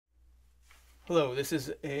Hello, this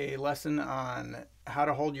is a lesson on how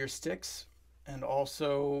to hold your sticks, and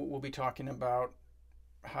also we'll be talking about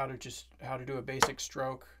how to do a basic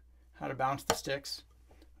stroke, how to bounce the sticks.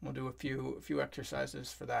 We'll do a few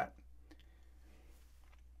exercises for that.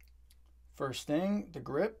 First thing, the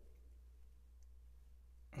grip,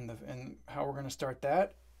 and how we're going to start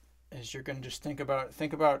that is you're going to just think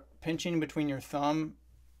about pinching between your thumb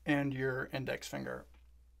and your index finger,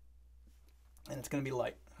 and it's going to be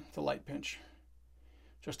light. It's a light pinch,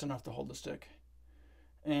 just enough to hold the stick.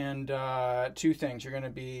 And two things: you're going to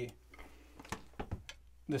be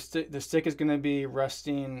the stick is going to be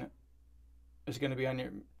resting, is going to be on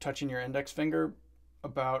your touching your index finger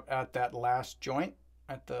about at that last joint,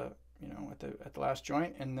 at the last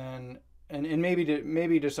joint, and then and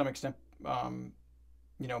maybe to some extent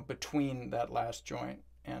between that last joint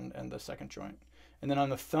and the second joint. And then on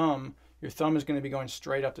the thumb, your thumb is going to be going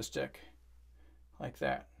straight up the stick, like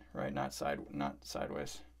that, right? Not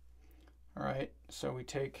sideways. All right. So we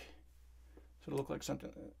take, so it'll look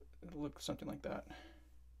something like that.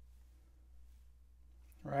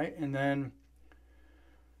 All right. And then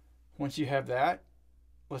once you have that,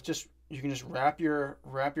 you can just wrap your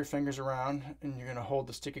fingers around, and you're going to hold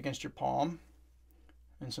the stick against your palm.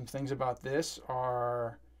 And some things about this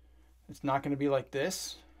are, it's not going to be like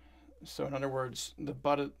this. So in other words, the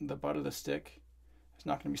butt of the stick is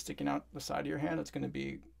not going to be sticking out the side of your hand. It's going to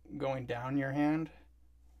be going down your hand.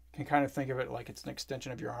 You can kind of think of it like it's an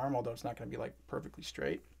extension of your arm, although it's not going to be like perfectly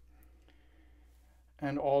straight.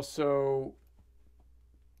 And also,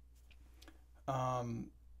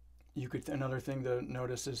 another thing to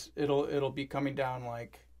notice is it'll be coming down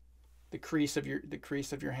like the crease of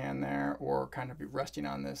your hand there, or kind of be resting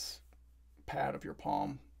on this pad of your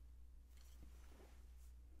palm.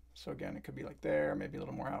 So again, it could be like there, maybe a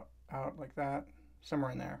little more out like that,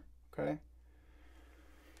 somewhere in there. Okay.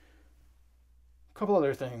 A couple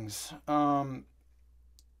other things. The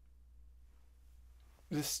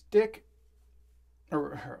stick,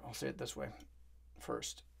 or I'll say it this way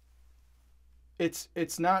first.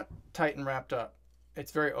 It's not tight and wrapped up.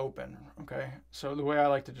 It's very open. Okay. So the way I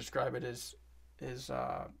like to describe it is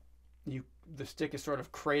the stick is sort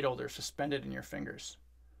of cradled or suspended in your fingers.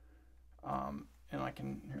 And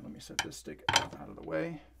let me set this stick out of the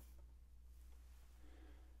way.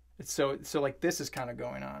 It's so like this is kind of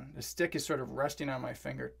going on. The stick is sort of resting on my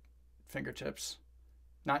fingertips,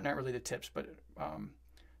 not really the tips, but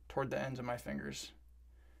toward the ends of my fingers,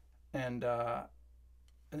 and then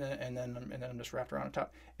I'm just wrapped around on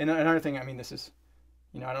top. And another thing, I mean, this is,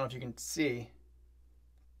 I don't know if you can see,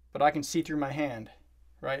 but I can see through my hand,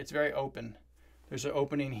 right? It's very open. There's an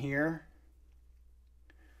opening here.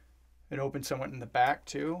 It opens somewhat in the back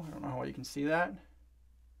too. I don't know how well you can see that.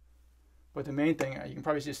 But the main thing, you can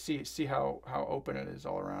probably just see how open it is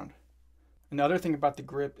all around. Another thing about the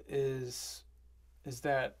grip is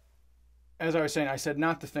that, as I was saying, I said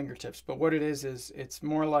not the fingertips, but what it is it's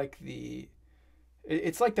more like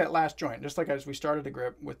it's like that last joint, just like as we started the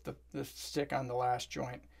grip with the stick on the last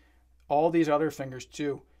joint. All these other fingers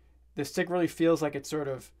too, the stick really feels like it's sort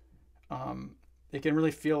of, it can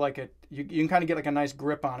really feel like it. You can kind of get like a nice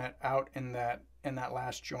grip on it out in that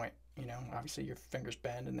last joint. Obviously your fingers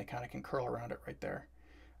bend and they kind of can curl around it right there.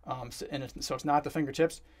 So it's not the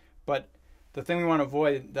fingertips, but the thing we want to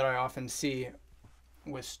avoid that I often see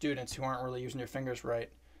with students who aren't really using their fingers right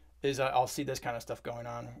is I'll see this kind of stuff going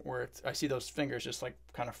on where I see those fingers just like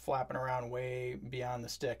kind of flapping around way beyond the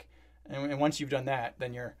stick. And once you've done that,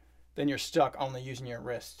 then you're stuck only using your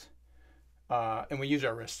wrist. And we use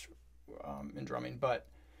our wrists in drumming, but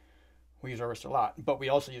we use our wrist a lot, but we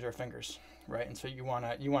also use our fingers, right? And so you want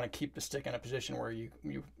to keep the stick in a position where you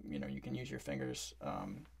can use your fingers,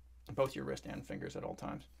 both your wrist and fingers at all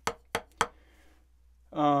times.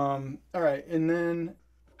 All right, and then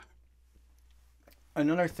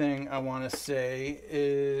another thing I want to say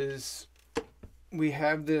is we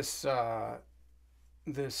have this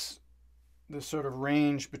sort of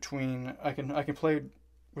range between I can play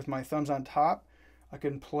with my thumbs on top. I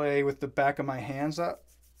can play with the back of my hands up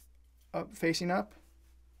facing up,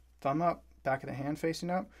 thumb up, back of the hand facing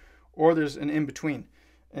up, or there's an in between.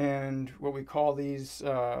 And what we call these,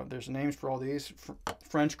 there's names for all these.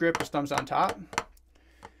 French grip is thumbs on top.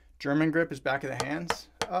 German grip is back of the hands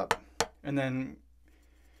up, and then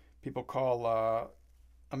people call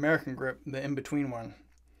American grip the in between one.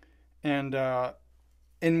 And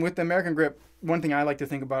with the American grip, one thing I like to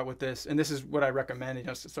think about with this, and this is what I recommend,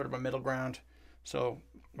 it's sort of a middle ground. So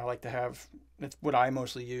I like to have, it's what I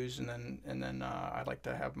mostly use, and then I like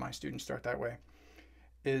to have my students start that way.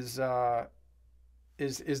 Is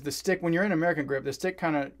is the stick, when you're in American grip, the stick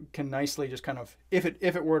kind of can nicely just kind of, if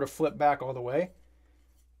it were to flip back all the way,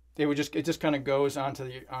 it just kind of goes onto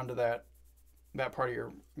that part of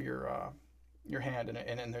your hand,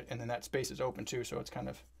 and then that space is open too, so it's kind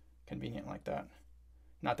of convenient like that.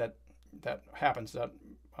 Not that happens that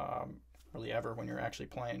really ever when you're actually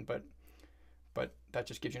playing, but that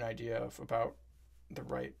just gives you an idea of about the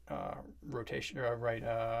right rotation or right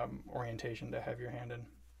orientation to have your hand in.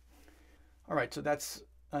 All right, so that's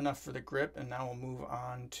enough for the grip, and now we'll move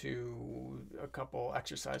on to a couple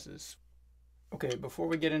exercises. Okay, before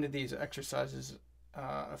we get into these exercises,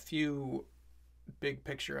 a few big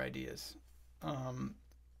picture ideas. One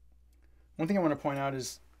thing I want to point out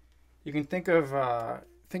is you can think of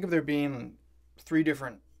there being 3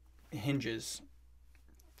 different hinges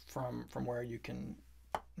from where you can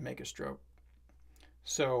make a stroke.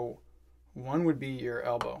 So one would be your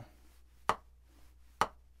elbow.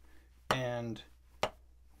 And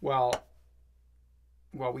while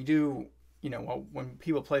we do, when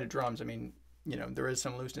people play the drums, I mean, there is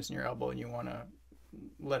some looseness in your elbow and you want to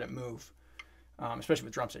let it move, especially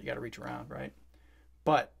with drum set, you got to reach around, right?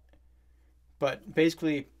 But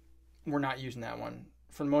basically, we're not using that one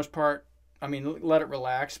for the most part. I mean, let it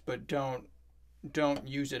relax, but don't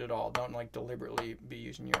use it at all. Don't like deliberately be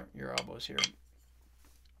using your elbows here.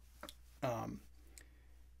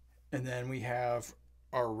 And then we have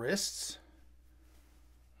our wrists,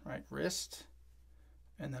 right? Wrist,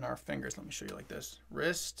 and then our fingers. Let me show you like this: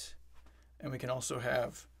 wrist, and we can also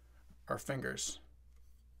have our fingers.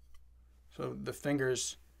 So the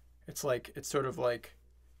fingers, it's sort of like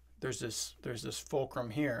there's this fulcrum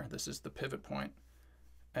here. This is the pivot point,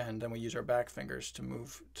 and then we use our back fingers to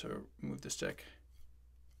move the stick,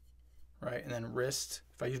 right? And then wrist.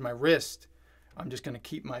 If I use my wrist, I'm just going to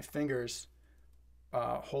keep my fingers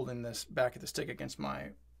holding this back of the stick against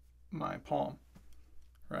my palm,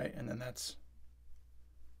 right? And then that's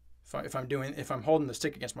if I'm holding the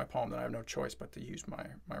stick against my palm, then I have no choice but to use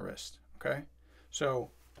my wrist. Okay, so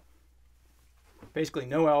basically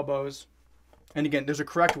no elbows. And again, there's a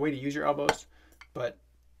correct way to use your elbows, but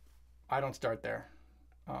I don't start there.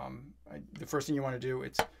 The first thing you want to do,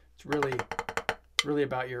 it's really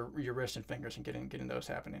about your wrist and fingers and getting those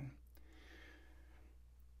happening.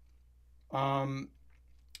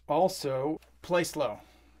 Also, play slow.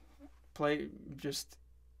 Just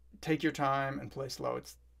take your time and play slow.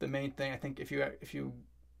 It's the main thing. I think if you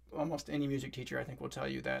almost any music teacher, I think, will tell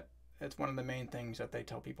you that it's one of the main things that they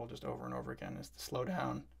tell people just over and over again is to slow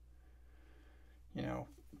down.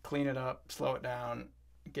 Clean it up, slow it down,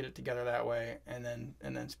 get it together that way, and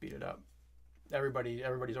then speed it up.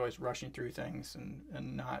 Everybody's always rushing through things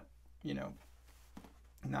and not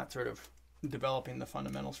sort of developing the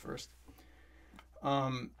fundamentals first.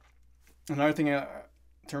 Another thing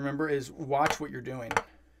to remember is watch what you're doing.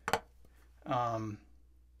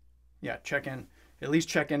 Check in. At least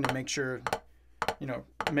check in to make sure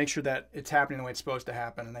that it's happening the way it's supposed to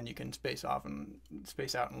happen, and then you can space out and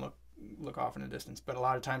look off in the distance. But a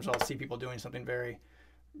lot of times I'll see people doing something very,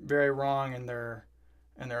 very wrong, and they're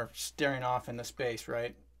staring off into space,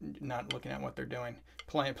 right? Not looking at what they're doing,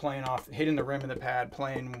 playing off, hitting the rim of the pad,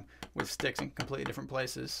 playing with sticks in completely different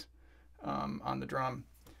places on the drum,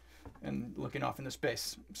 and looking off into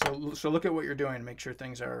space. So look at what you're doing, make sure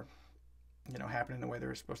things are happening the way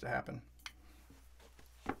they're supposed to happen.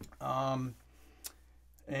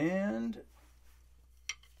 And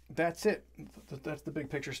that's it. That's the big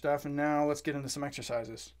picture stuff. And now let's get into some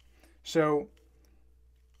exercises. So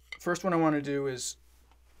first one I want to do is,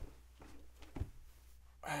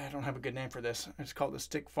 I don't have a good name for this. It's called the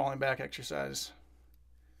stick falling back exercise.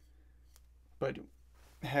 But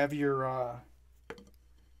have your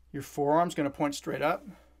forearm's going to point straight up.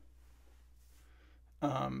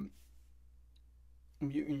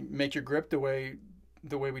 You make your grip the way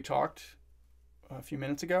we talked a few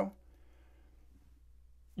minutes ago.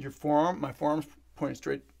 My forearm's pointing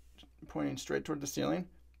straight toward the ceiling.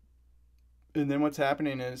 And then what's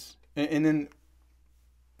happening is, and then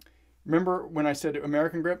remember when I said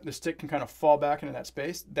American grip, the stick can kind of fall back into that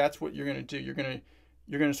space. That's what you're going to do. You're going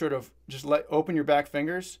to sort of just open your back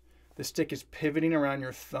fingers. The stick is pivoting around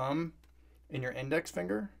your thumb and your index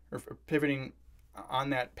finger, or pivoting on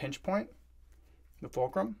that pinch point, the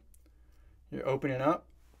fulcrum. You're opening up,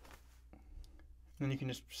 and then you can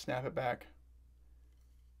just snap it back.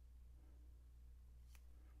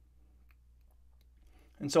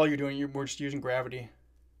 And so all you're doing, we're just using gravity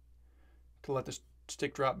to let the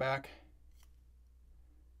stick drop back.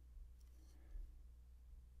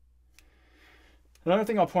 Another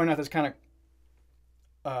thing I'll point out that's kind of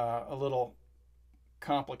a little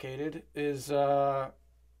complicated is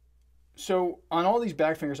So on all these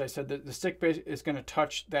back fingers, I said that the stick base is going to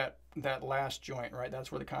touch that last joint, right?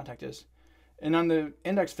 That's where the contact is. And on the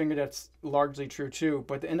index finger, that's largely true too.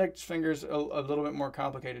 But the index finger is a little bit more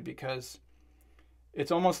complicated because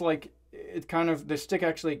it's almost like it kind of, the stick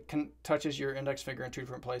actually touches your index finger in two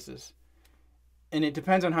different places. And it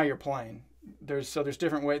depends on how you're playing. There's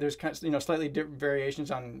different ways. There's kind of, slightly different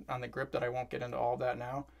variations on the grip that I won't get into all of that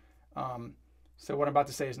now. So what I'm about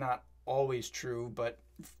to say is not always true, but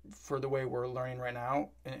for the way we're learning right now,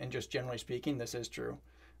 and just generally speaking, this is true.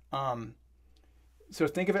 So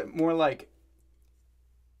think of it more like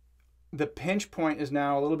the pinch point is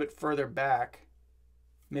now a little bit further back,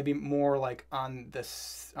 maybe more like on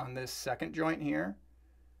this second joint here,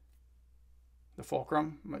 the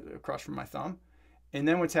fulcrum across from my thumb. And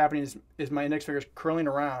then what's happening is my index finger is curling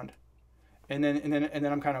around, and then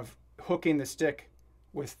I'm kind of hooking the stick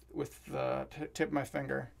with the tip of my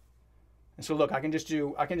finger. And so look, I can just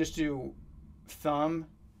do thumb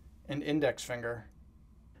and index finger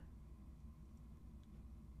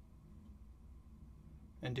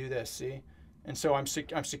and do this, see? And so I'm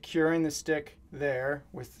securing the stick there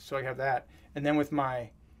so I have that, and then with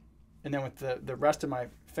the rest of my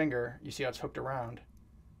finger, you see how it's hooked around.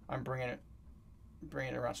 I'm bringing it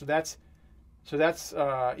around. So the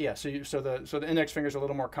index finger is a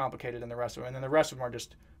little more complicated than the rest of them, and then the rest of them are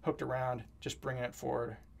just hooked around, just bringing it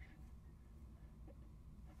forward.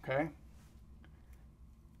 Okay.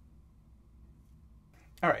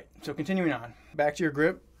 All right. So continuing on, back to your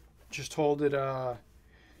grip. Just hold it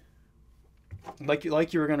like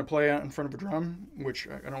you were going to play out in front of a drum, which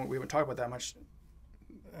we haven't talked about that much.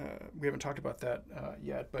 We haven't talked about that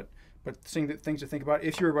yet, but things to think about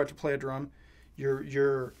if you're about to play a drum.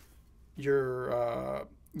 Your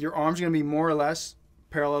arms are going to be more or less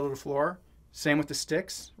parallel to the floor. Same with the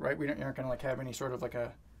sticks, right? You're not going to like have any sort of like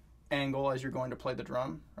a angle as you're going to play the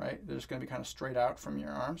drum, right? They're just going to be kind of straight out from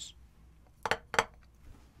your arms.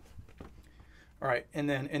 All right, and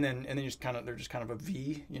then they're just kind of a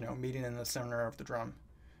V, meeting in the center of the drum.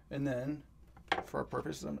 And then, for our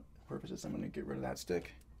purposes, I'm going to get rid of that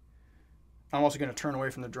stick. I'm also going to turn away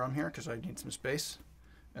from the drum here because I need some space.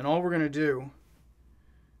 And all we're going to do,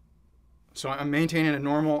 so I'm maintaining a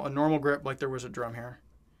normal grip like there was a drum here.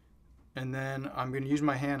 And then I'm going to use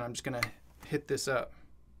my hand. I'm just going to hit this up.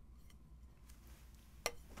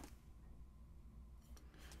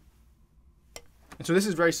 And so this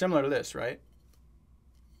is very similar to this, right?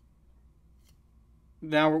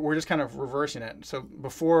 Now we're just kind of reversing it. So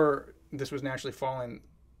before this was naturally falling,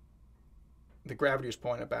 the gravity was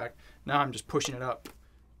pulling it back. Now I'm just pushing it up.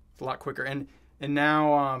 It's a lot quicker. And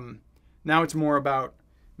now it's more about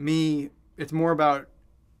me. It's more about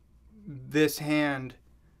this hand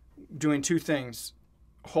doing two things: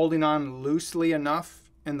 holding on loosely enough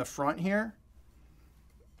in the front here,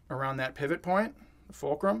 around that pivot point, the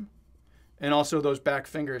fulcrum, and also those back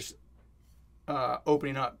fingers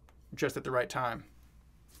opening up just at the right time.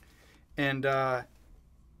 And about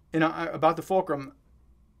the fulcrum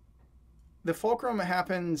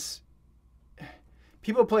happens.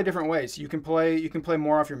 People play different ways. You can play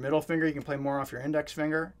more off your middle finger. You can play more off your index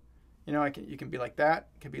finger. You can be like that.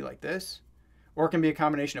 It can be like this, or it can be a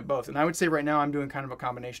combination of both. And I would say right now I'm doing kind of a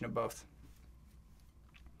combination of both.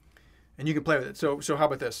 And you can play with it. So how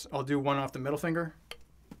about this? I'll do one off the middle finger.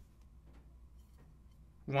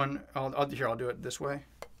 I'll do it this way.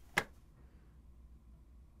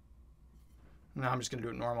 Now I'm just going to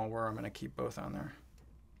do it normal, where I'm going to keep both on there.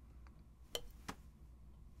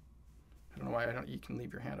 I don't know why you can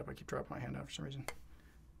leave your hand up. I keep dropping my hand out for some reason.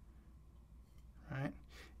 Right?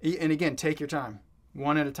 And again, take your time,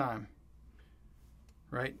 one at a time.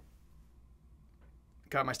 Right?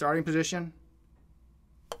 Got my starting position.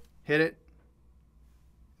 Hit it.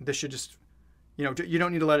 This should just, you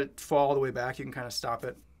don't need to let it fall all the way back. You can kind of stop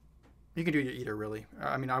it. You can do your eater, really.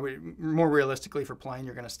 I mean, I would, more realistically for playing,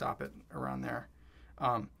 you're going to stop it around there.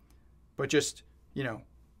 But just,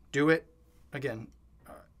 do it. Again,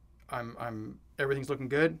 everything's looking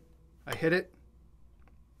good. I hit it.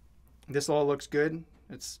 This all looks good.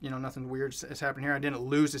 It's, nothing weird has happened here. I didn't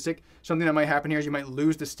lose the stick. Something that might happen here is you might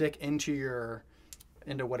lose the stick into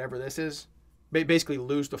whatever this is. Basically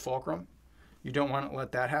lose the fulcrum. You don't want to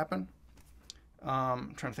let that happen.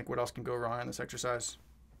 I'm trying to think what else can go wrong in this exercise.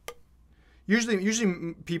 Usually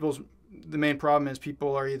the main problem is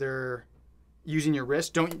people are either using your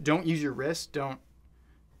wrist. Don't use your wrist. Don't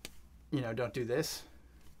do this.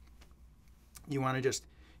 You want to just,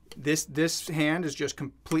 this hand is just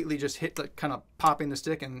completely just hit, like kind of popping the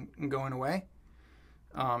stick and going away.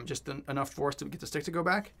 Just enough force to get the stick to go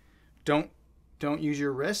back. Don't use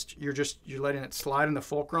your wrist. You're letting it slide in the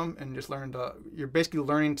fulcrum and just you're basically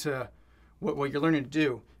learning to what you're learning to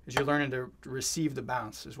do is you're learning to receive the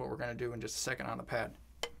bounce is what we're going to do in just a second on the pad.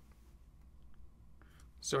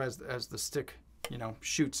 So as the stick, you know,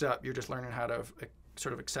 shoots up, you're just learning how to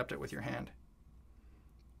sort of accept it with your hand.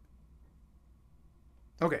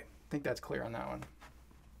 Okay, I think that's clear on that one.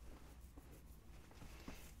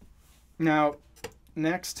 Now,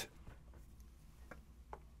 next,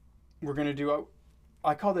 we're going to do,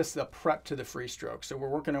 I call this the prep to the free stroke. So we're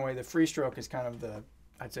working away. The free stroke is kind of the,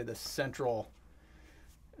 I'd say the central,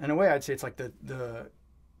 in a way I'd say it's like the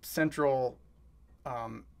central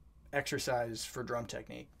exercise for drum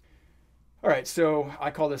technique. All right, so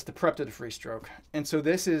I call this the prep to the free stroke. And so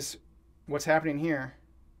this is what's happening here.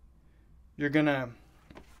 You're gonna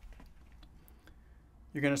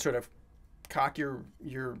sort of cock your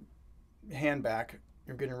hand back.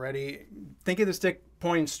 You're getting ready. Think of the stick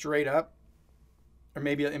pointing straight up, or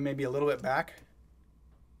maybe a little bit back.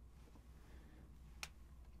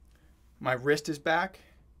 My wrist is back,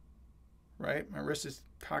 right? My wrist is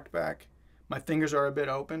cocked back. My fingers are a bit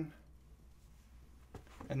open.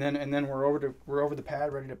 And then we're over the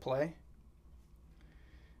pad, ready to play.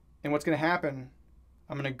 And what's going to happen?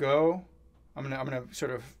 I'm going to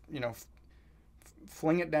sort of, you know,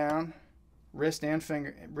 fling it down. Wrist and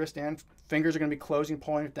fingers are going to be closing,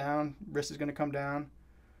 pulling it down. Wrist is going to come down.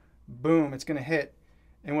 Boom, it's going to hit.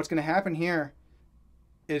 And what's going to happen here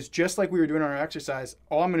is just like we were doing on our exercise.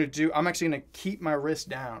 All I'm going to do, I'm actually going to keep my wrist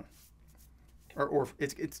down, or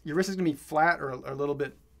it's your wrist is going to be flat or a little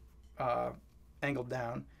bit angled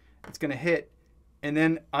down. It's going to hit, and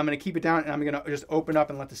then I'm going to keep it down, and I'm going to just open up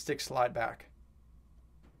and let the stick slide back.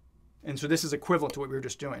 And so this is equivalent to what we were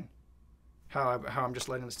just doing, how I'm just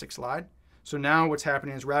letting the stick slide. So now what's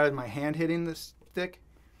happening is rather than my hand hitting the stick,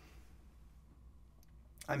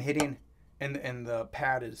 I'm hitting, and the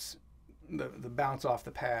pad is, the bounce off the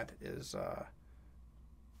pad is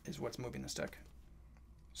what's moving the stick.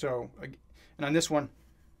 So, and on this one,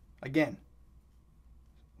 again,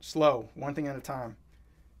 slow, one thing at a time.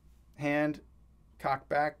 Hand, cock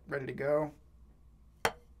back, ready to go.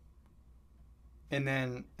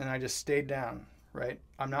 And I just stayed down, right?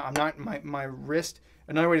 My wrist,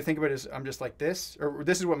 another way to think about it is I'm just like this, or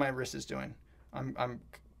this is what my wrist is doing. I'm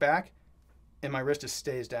back, and my wrist just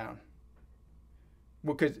stays down.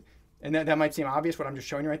 Well, and that might seem obvious what I'm just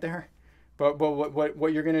showing you right there, but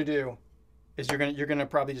what you're gonna do is you're gonna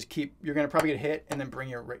probably just probably get hit and then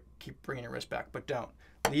keep bringing your wrist back, but don't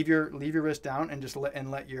leave your wrist down and just let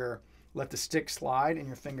the stick slide and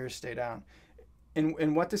your fingers stay down.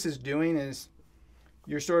 And what this is doing is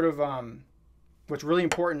you're sort of what's really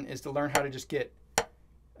important is to learn how to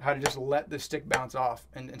just let the stick bounce off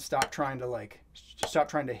and stop trying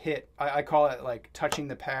to hit. I call it like touching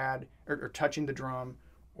the pad or touching the drum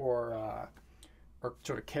or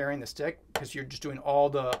sort of carrying the stick, because you're just doing all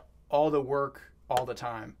the work all the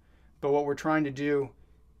time. But what we're trying to do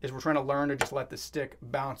is we're trying to learn to just let the stick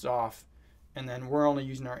bounce off, and then we're only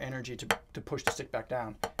using our energy to push the stick back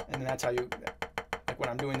down. And then that's how you, like when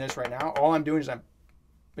I'm doing this right now, all I'm doing is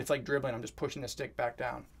it's like dribbling. I'm just pushing the stick back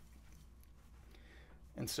down.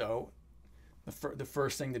 And so the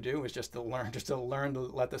first thing to do is just to learn to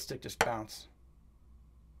let the stick just bounce.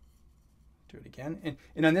 Do it again.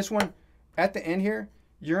 And on this one, at the end here,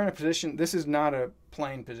 you're in a position, this is not a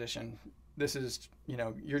playing position. This is, you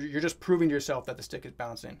know, you're just proving to yourself that the stick is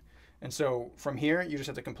bouncing. And so from here, you just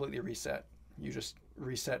have to completely reset. You just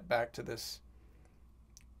reset back to this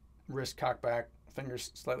wrist cock back,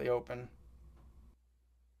 fingers slightly open.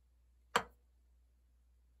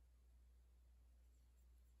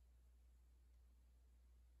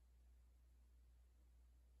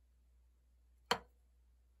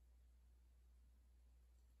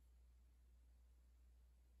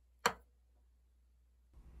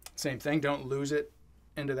 Same thing, don't lose it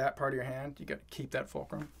into that part of your hand. You got to keep that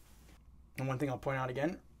fulcrum. And one thing I'll point out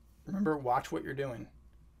again, remember, watch what you're doing.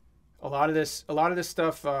 A lot of this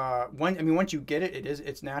stuff, once you get it,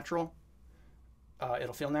 it's natural.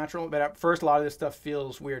 It'll feel natural, but at first a lot of this stuff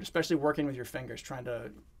feels weird, especially working with your fingers, trying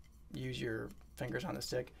to use your fingers on the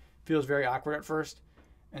stick. Feels very awkward at first.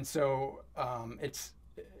 And so it's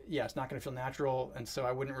not going to feel natural, and so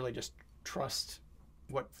I wouldn't really just trust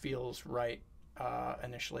what feels right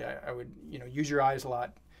initially. I would, use your eyes a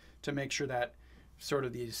lot to make sure that sort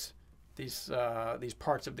of these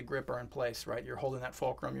parts of the grip are in place, right? You're holding that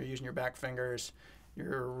fulcrum, you're using your back fingers,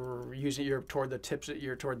 you're toward the tips,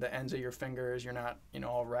 you're toward the ends of your fingers, you're not,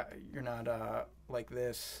 you're not like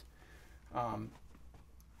this.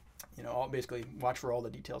 Basically watch for all the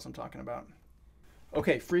details I'm talking about.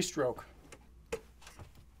 Okay, free stroke.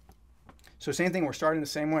 So same thing, we're starting the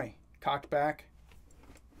same way. Cocked back.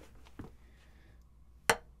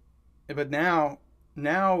 but now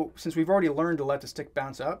since we've already learned to let the stick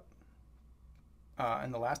bounce up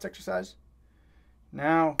in the last exercise,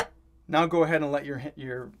 now go ahead and let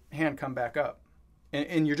your hand come back up,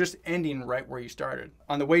 and you're just ending right where you started.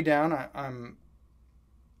 On the way down,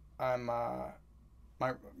 my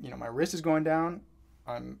wrist is going down.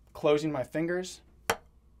 I'm closing my fingers,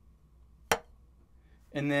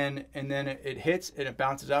 and then it hits and it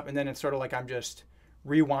bounces up, and then it's sort of like I'm just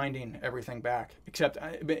rewinding everything back.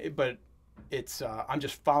 But it's I'm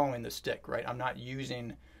just following the stick, right? I'm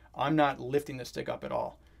not lifting the stick up at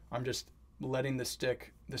all. I'm just letting the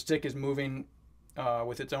stick is moving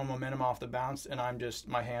with its own momentum off the bounce, and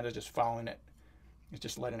my hand is just following it. It's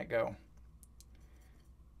just letting it go.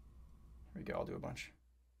 Here we go. I'll do a bunch.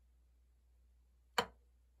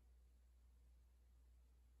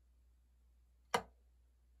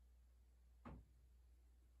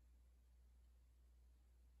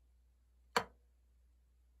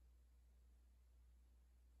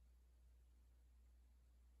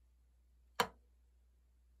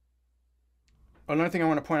 Another thing I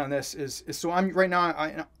want to point on this is so right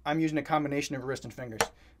now I'm using a combination of wrist and fingers,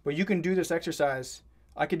 but you can do this exercise.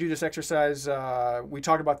 I could do this exercise. We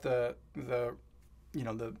talked about the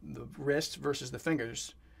wrist versus the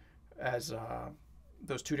fingers as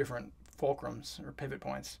those two different fulcrums or pivot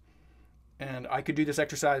points, and I could do this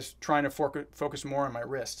exercise trying to focus more on my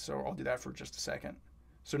wrist. So I'll do that for just a second.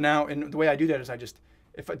 So now, and the way I do that is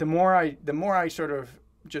the more I sort of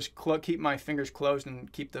just keep my fingers closed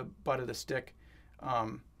and keep the butt of the stick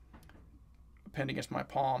pinned against my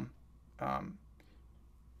palm. I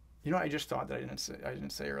just thought that I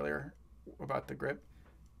didn't say earlier about the grip.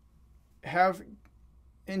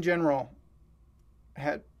 In general,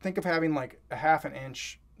 think of having like a half an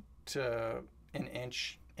inch to an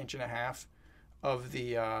inch and a half of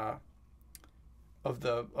the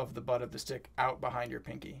butt of the stick out behind your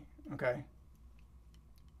pinky. Okay.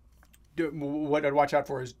 What I'd watch out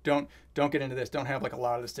for is don't get into this. Don't have like a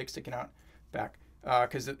lot of the stick sticking out back,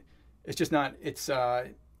 because it's just not. It's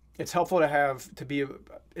helpful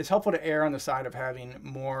it's helpful to err on the side of having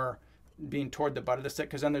more being toward the butt of the stick,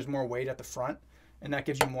 because then there's more weight at the front, and that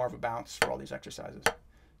gives you more of a bounce for all these exercises.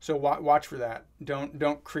 So watch for that.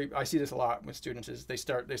 Don't creep. I see this a lot with students. Is they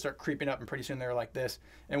start creeping up, and pretty soon they're like this.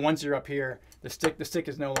 And once you're up here, the stick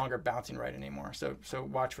is no longer bouncing right anymore. So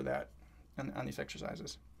watch for that on these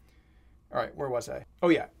exercises. All right, where was I? Oh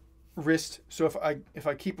yeah, wrist. So if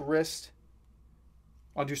I keep wrist,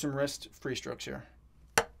 I'll do some wrist free strokes here.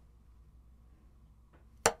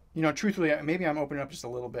 Truthfully, maybe I'm opening up just a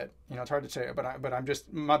little bit. It's hard to say, but I'm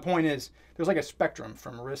just, my point is there's like a spectrum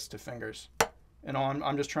from wrist to fingers, and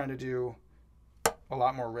I'm just trying to do a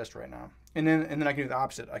lot more wrist right now. And then I can do the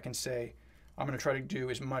opposite. I can say I'm going to try to do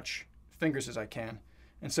as much fingers as I can.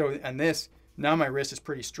 And so now my wrist is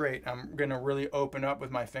pretty straight. I'm going to really open up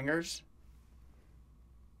with my fingers.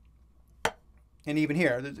 And even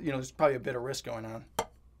here, there's probably a bit of wrist going on.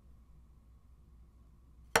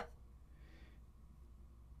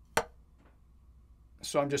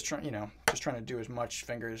 So I'm just trying to do as much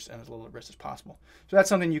fingers and as little wrist as possible. So that's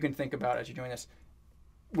something you can think about as you're doing this.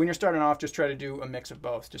 When you're starting off, just try to do a mix of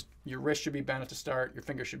both. Just your wrist should be bent at the start, your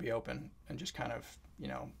fingers should be open, and just kind of,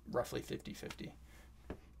 roughly 50-50.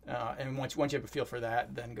 And once you have a feel for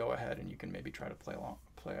that, then go ahead and you can maybe try to play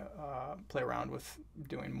around with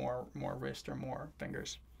doing more wrist or more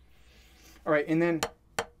fingers. All right, and then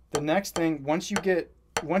the next thing, once you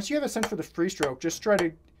have a sense for the free stroke, just try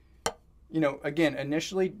to, again,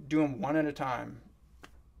 initially do them one at a time.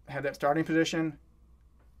 Have that starting position,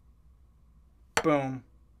 boom,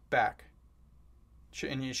 back.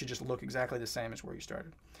 And you should just look exactly the same as where you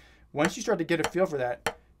started. Once you start to get a feel for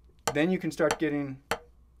that, then you can start doing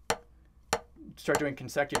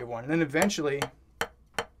consecutive one. And then eventually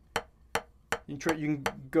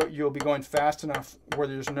you'll be going fast enough where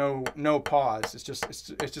there's no pause.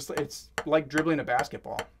 It's like dribbling a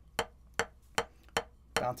basketball,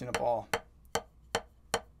 bouncing a ball.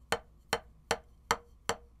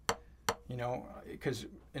 Because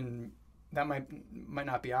that might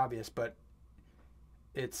not be obvious, but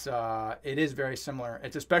it is very similar.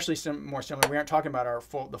 It's especially more similar. We aren't talking about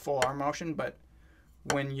the full arm motion, but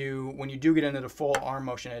when you do get into the full arm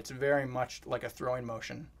motion, it's very much like a throwing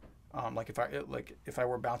motion. Like if I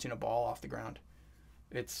were bouncing a ball off the ground,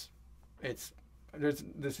 there's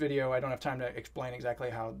this video. I don't have time to explain exactly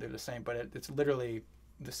how they're the same, but it's literally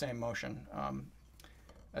the same motion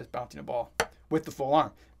as bouncing a ball with the full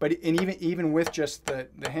arm. But even with just the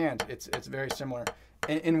hand, it's very similar.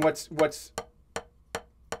 And what's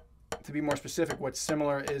to be more specific, what's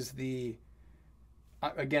similar is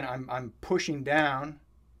again I'm pushing down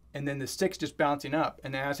and then the stick's just bouncing up.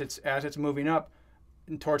 And as it's moving up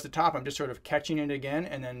and towards the top, I'm just sort of catching it again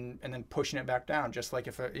and then pushing it back down, just like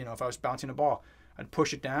if I was bouncing a ball. I'd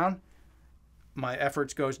push it down, my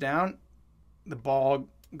efforts goes down, the ball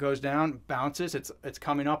goes down, bounces, it's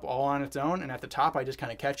coming up all on its own, and at the top I just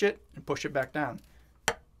kind of catch it and push it back down.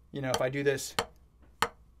 If I do this,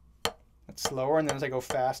 it's slower, and then as I go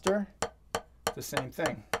faster, it's the same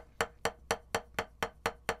thing.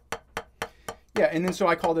 Yeah, and then so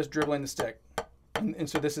I call this dribbling the stick. And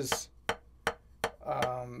so this is,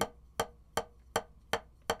 no,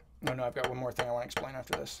 I've got one more thing I want to explain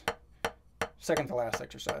after this. Second to last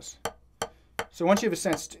exercise. So once you have a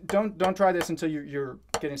sense, don't try this until you're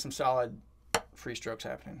getting some solid free strokes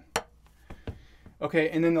happening. Okay,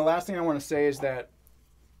 and then the last thing I want to say is that,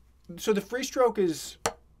 so the free stroke is,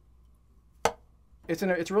 it's a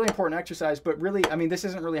really important exercise, but really, I mean, this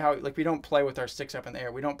isn't really how, like, we don't play with our sticks up in the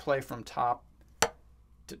air. We don't play from top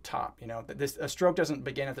to top, a stroke doesn't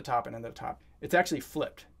begin at the top and end at the top. It's actually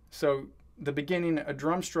flipped. So the beginning, a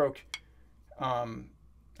drum stroke,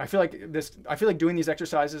 I feel like doing these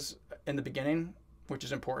exercises in the beginning, which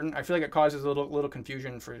is important, I feel like it causes a little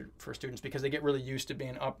confusion for students, because they get really used to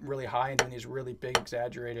being up really high and doing these really big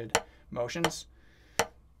exaggerated motions.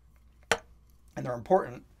 And they're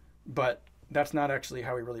important, but that's not actually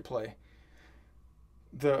how we really play.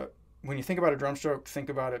 When you think about a drum stroke, think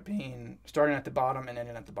about it being starting at the bottom and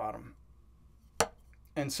ending at the bottom.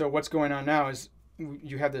 And so what's going on now is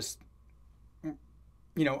you have this,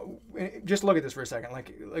 just look at this for a second.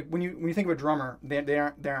 Like when you think of a drummer, they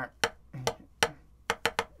aren't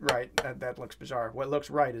right. That looks bizarre. What looks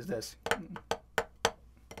right is this.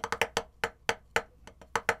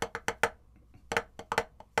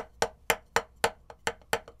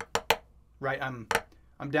 Right, I'm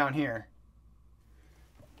down here.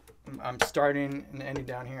 I'm starting and ending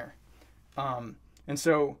down here. And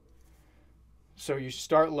so you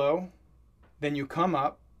start low, then you come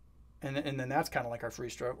up, and then that's kind of like our free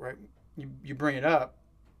stroke, right? You bring it up,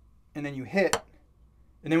 and then you hit,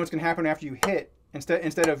 and then what's going to happen after you hit,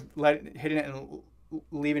 instead of hitting it and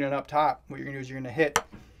leaving it up top, what you're going to do is you're going to hit,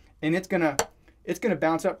 and it's going to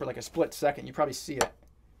bounce up for like a split second. You probably see it.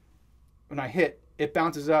 When I hit, it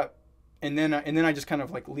bounces up, and then I just kind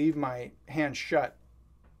of like leave my hand shut,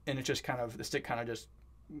 and it just kind of, the stick kind of just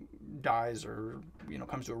dies, or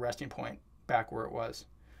comes to a resting point back where it was,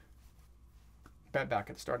 back at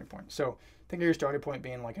the starting point. So think of your starting point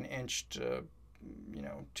being like an inch to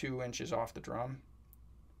 2 inches off the drum.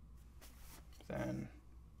 Then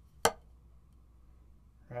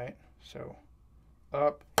right, so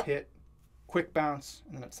up, hit, quick bounce,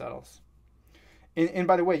 and then it settles. And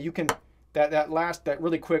by the way, you can that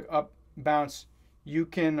really quick up bounce, you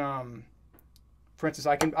can for instance,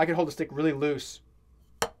 I can hold the stick really loose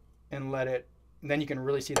and let it, and then you can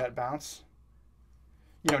really see that bounce.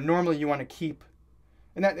 Normally you want to keep,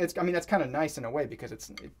 and that's kind of nice in a way, because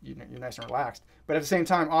you're nice and relaxed. But at the same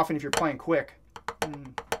time, often if you're playing quick,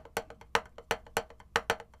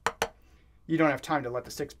 you don't have time to let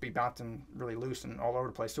the sticks be bouncing really loose and all over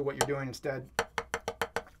the place. So what you're doing instead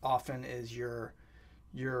often is you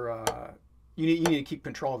need to keep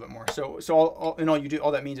control of it more. So all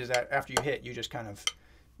that means is that after you hit, you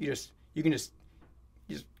can just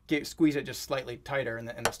squeeze it just slightly tighter, and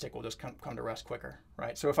the stick will just come to rest quicker,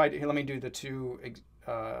 right? So let me do the two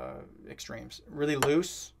extremes. Really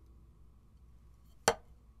loose.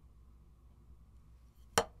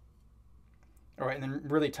 All right, and then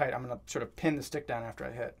really tight. I'm going to sort of pin the stick down after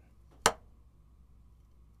I hit.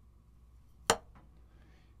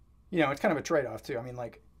 It's kind of a trade-off too. I mean,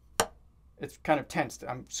 like, it's kind of tense.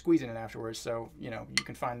 I'm squeezing it afterwards, so you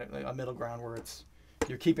can find a middle ground where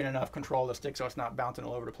you're keeping enough control of the stick so it's not bouncing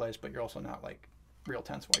all over the place, but you're also not like real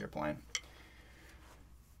tense while you're playing.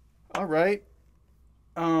 All right,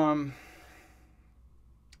 that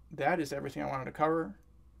is everything I wanted to cover.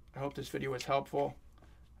 I hope this video was helpful.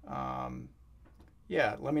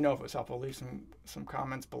 Yeah, let me know if it was helpful. Leave some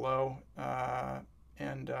comments below,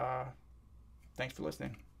 and thanks for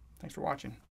listening. Thanks for watching.